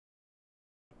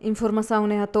Informação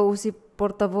ne ato usi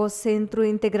porta-voz Centro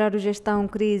Integrado Gestão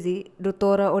Crise,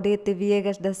 doutora Odete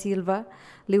Viegas da Silva,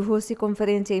 liu-se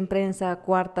conferência imprensa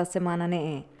quarta semana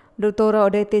ne. Doutora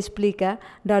Odete explica,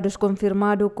 dados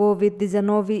confirmados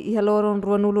covid-19 e haloron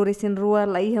ruanulo resin rua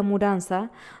la iha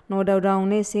mudança, no daudau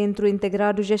ne Centro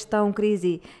Integrado Gestão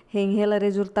Crise, hein hela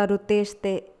rezultadu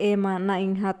teste ema na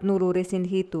inhat nulu resin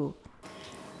hitu.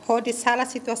 Hodi sala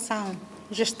situação,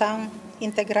 gestão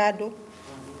integrado,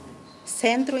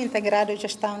 Centro Integrado de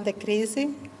Gestão de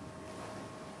Crise,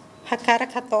 hakara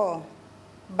kato,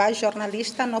 ba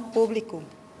jornalista no público,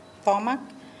 toma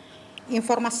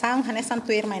informação hanesan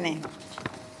tuir maine.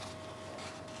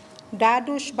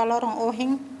 Dados valoram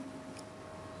hoje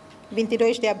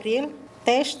 22 de abril,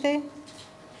 teste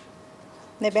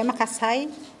nebema kasai,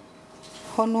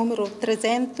 o número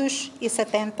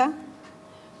 370,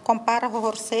 compara o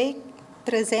horsei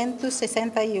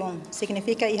 361,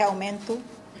 significa e aumento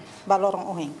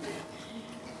valoram hoje.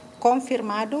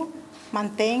 Confirmado,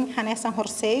 mantein hanesan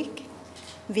horsei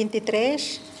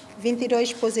 23,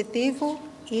 22 positivo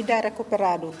e da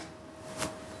recuperado.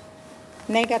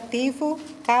 Negativo,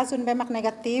 caso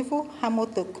negativo,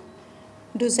 hamutuk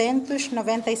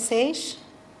 296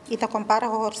 e ta compara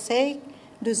o horsei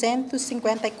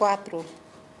 254.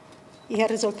 E o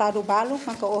resultado balo,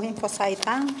 quando hoje fosse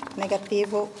tão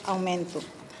negativo, aumento.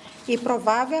 E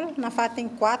provável, na fatem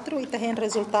 4 e tem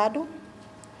resultado.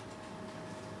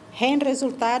 Tem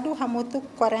resultado, hamutuk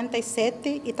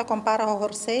 47 e ta compara o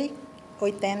horsei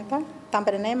 80.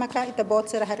 Também nemaca e ta bot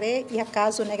ser hare e a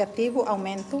caso negativo,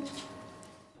 aumento.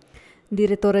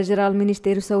 Diretora-Geral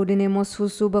Ministério Saúde Nemos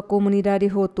suba comunidade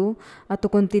Hotu, ato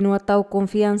continua tal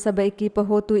confiança ba equipa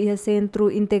Hotu e a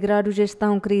Centro Integrado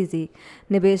Gestão Crise,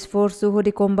 nebe esforço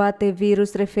de combate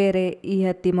vírus refere e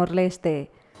a Timor leste.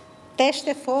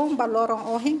 Teste foi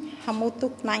valoram hoje,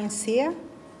 hamutuk na insia,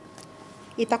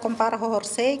 e ta compara o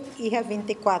horsei e a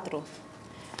 24.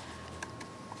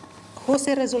 Os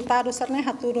resultados serne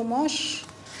haturo mos,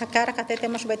 a cara que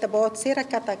temos baita bot sira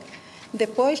kata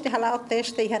depois de halar o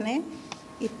teste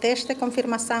e teste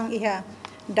confirmação e a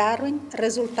Darwin,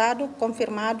 resultado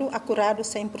confirmado, acurado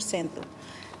 100%.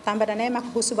 Também nema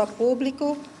kusuba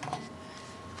público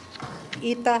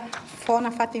ita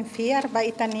fona fatin fiar ba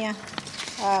itania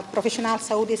profissional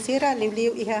saúde sira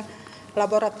liu e a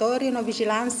laboratório no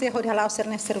vigilância onde halar o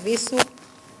serne serviço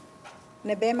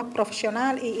nebema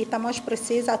profissional e itamos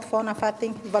precisa at fona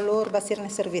fatin valor ba serne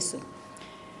serviço.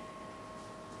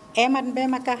 Ema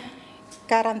nebema ka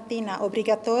quarentena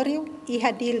obrigatório e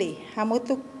a dili, a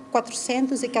mutu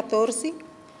 414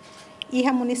 e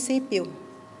a município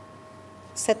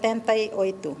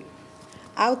 78.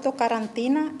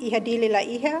 Autocarantina e a dili la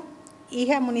iha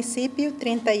e a município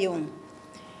 31.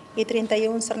 E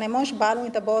 31 sarnemos balon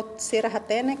ita bot sira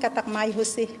hatene katak mai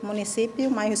husi município,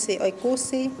 mai husi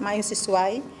oikusi, mai husi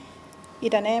suai. E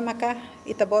danema ka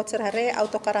ita bot sira hare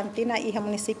autocarantina e a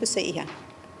município se iha.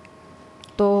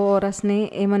 Horas ne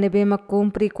ema nebema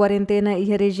cumpri quarentena e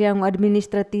região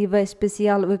administrativa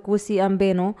especial Wekusi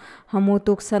Ambeno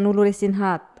hamutuk sanulo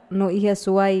resinhat no iha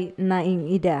suai na in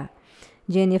ida.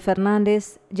 Jenny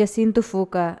Fernandes, Jacinto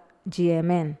Fuca,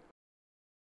 GMN.